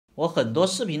我很多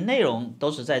视频内容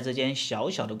都是在这间小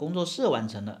小的工作室完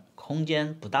成的，空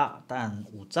间不大，但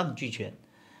五脏俱全。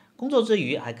工作之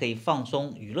余还可以放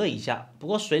松娱乐一下。不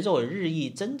过随着我日益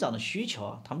增长的需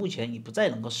求它目前已不再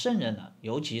能够胜任了，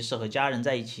尤其是和家人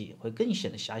在一起会更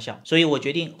显得狭小。所以我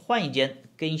决定换一间，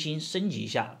更新升级一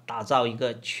下，打造一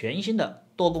个全新的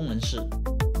多功能室。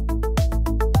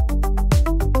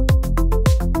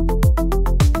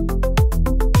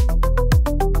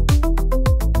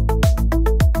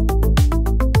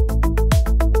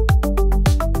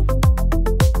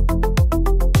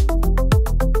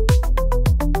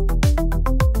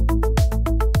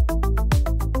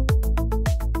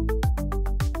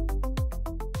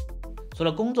除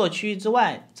了工作区域之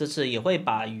外，这次也会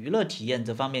把娱乐体验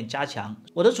这方面加强。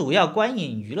我的主要观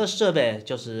影娱乐设备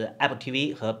就是 Apple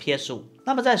TV 和 PS5。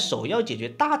那么在首要解决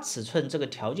大尺寸这个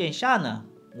条件下呢，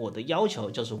我的要求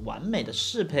就是完美的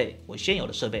适配我现有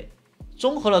的设备。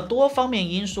综合了多方面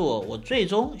因素，我最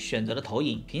终选择了投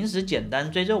影。平时简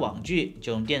单追网剧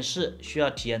就用电视，需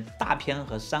要体验大片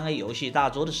和 3A 游戏大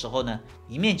作的时候呢，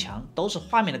一面墙都是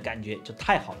画面的感觉就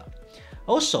太好了。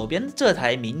而我手边这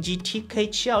台明基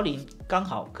TK710刚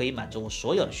好可以满足我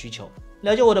所有的需求。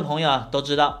了解我的朋友都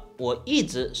知道，我一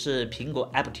直是苹果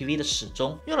Apple TV 的始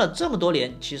终，用了这么多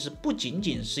年，其实不仅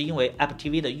仅是因为 Apple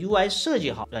TV 的 UI 设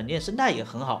计好，软件生态也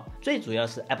很好，最主要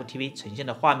是 Apple TV 呈现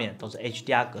的画面都是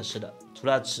HDR 格式的，除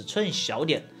了尺寸小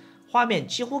点，画面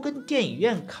几乎跟电影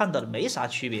院看到的没啥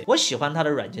区别。我喜欢它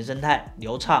的软件生态，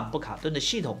流畅不卡顿的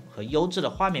系统和优质的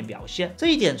画面表现，这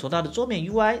一点从它的桌面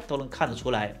UI 都能看得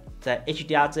出来。在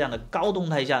HDR 这样的高动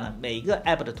态下呢，每一个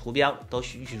App 的图标都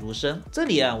栩栩如生。这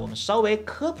里我们稍微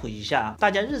科普一下大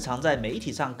家日常在媒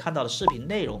体上看到的视频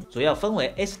内容，主要分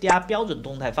为 SDR 标准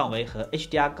动态范围和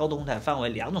HDR 高动态范围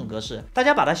两种格式。大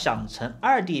家把它想成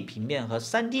 2D 平面和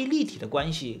 3D 立体的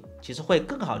关系，其实会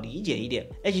更好理解一点。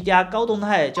HDR 高动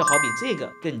态就好比这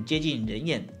个，更接近人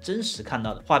眼真实看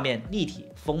到的画面，立体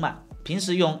丰满。平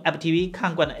时用 Apple TV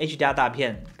看惯的 HDR 大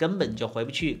片，根本就回不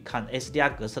去看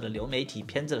SDR 格式的流媒体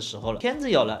片子的时候了。片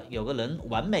子有了，有个能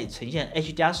完美呈现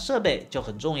HDR 设备就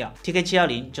很重要。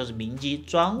TK710 就是明基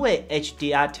专为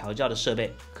HDR 调教的设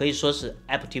备，可以说是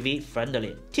Apple TV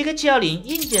friendly。TK710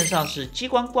 硬件上是激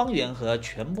光光源和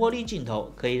全玻璃镜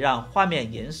头，可以让画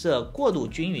面颜色过渡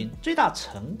均匀，最大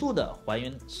程度的还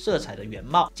原色彩的原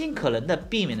貌，尽可能的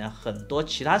避免了很多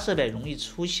其他设备容易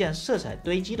出现色彩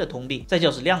堆积的通病。再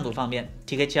就是亮度方面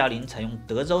，TK710 采用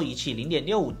德州仪器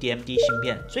 0.65 DMD 芯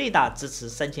片，最大支持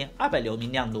3200流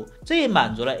明亮度，这也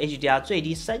满足了 HDR 最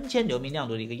低3000流明亮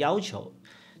度的一个要求。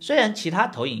虽然其他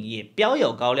投影也标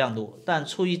有高亮度，但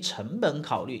出于成本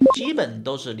考虑，基本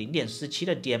都是 0.47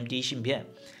 的 DMD 芯片，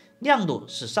亮度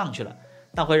是上去了，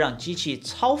但会让机器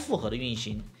超负荷的运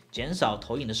行，减少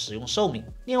投影的使用寿命。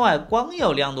另外，光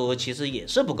有亮度其实也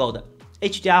是不够的。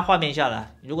HDR 画面下呢，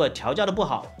如果调教的不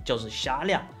好，就是瞎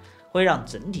亮，会让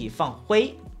整体放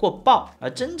灰过曝，而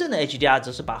真正的 HDR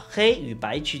则是把黑与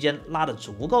白区间拉得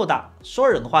足够大。说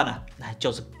人话呢，那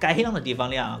就是该亮的地方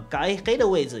亮，该黑的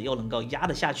位置又能够压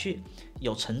得下去，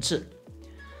有层次。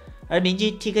而明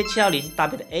基 TK710 搭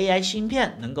配的 AI 芯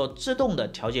片，能够自动的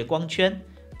调节光圈，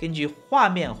根据画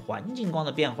面环境光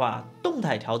的变化，动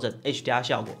态调整 HDR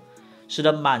效果，使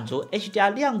得满足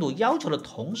HDR 亮度要求的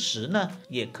同时呢，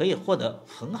也可以获得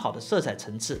很好的色彩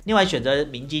层次。另外选择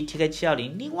明基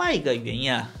TK710 另外一个原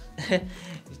因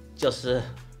就是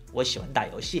我喜欢打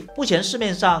游戏。目前市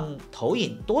面上投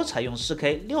影多采用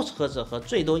 4K 60Hz 和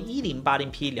最多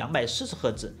 1080p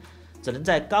 240Hz， 只能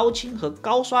在高清和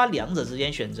高刷两者之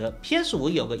间选择。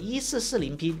PS5 有个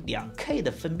 1440p 2K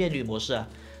的分辨率模式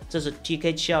这是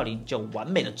TK710 就完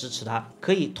美的支持它，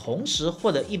可以同时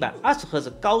获得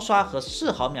 120Hz 高刷和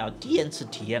4毫秒低延迟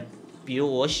体验。比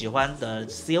如我喜欢的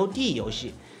COD 游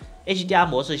戏 HDR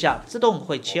模式下自动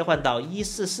会切换到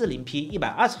 1440p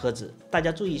 120Hz。 大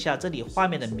家注意一下这里画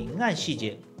面的明暗细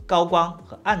节，高光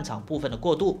和暗场部分的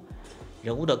过渡，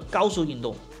人物的高速运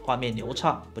动，画面流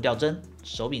畅不掉帧，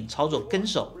手柄操作跟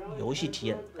手，游戏体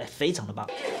验非常的棒。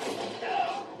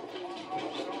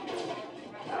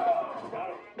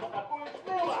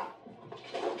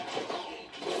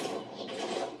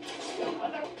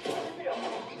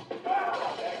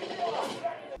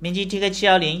明基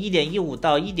TK710 1.15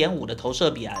到 1.5 的投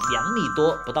射比2米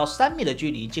多，不到3米的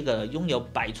距离即可拥有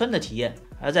百寸的体验。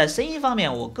而在声音方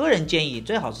面，我个人建议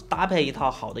最好是搭配一套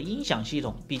好的音响系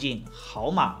统，毕竟好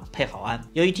马配好鞍。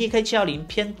由于 TK710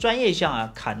 偏专业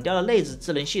向砍掉了内置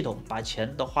智能系统，把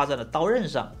钱都花在了刀刃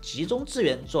上，集中资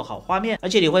源做好画面。而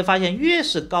且你会发现，越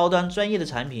是高端专业的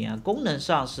产品功能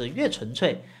上是越纯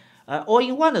粹。而 All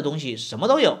in One 的东西什么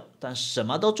都有，但什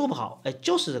么都做不好，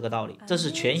就是这个道理。这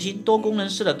是全新多功能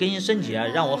式的更新升级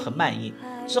让我很满意。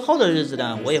之后的日子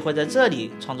呢，我也会在这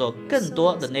里创作更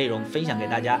多的内容分享给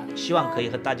大家，希望可以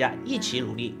和大家一起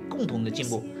努力，共同的进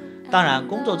步。当然，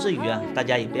工作之余啊，大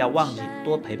家也不要忘记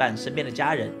多陪伴身边的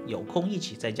家人，有空一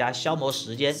起在家消磨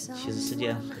时间，其实是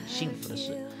件很幸福的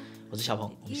事。我是小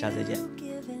鹏，我们下次再见，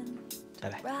拜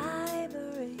拜。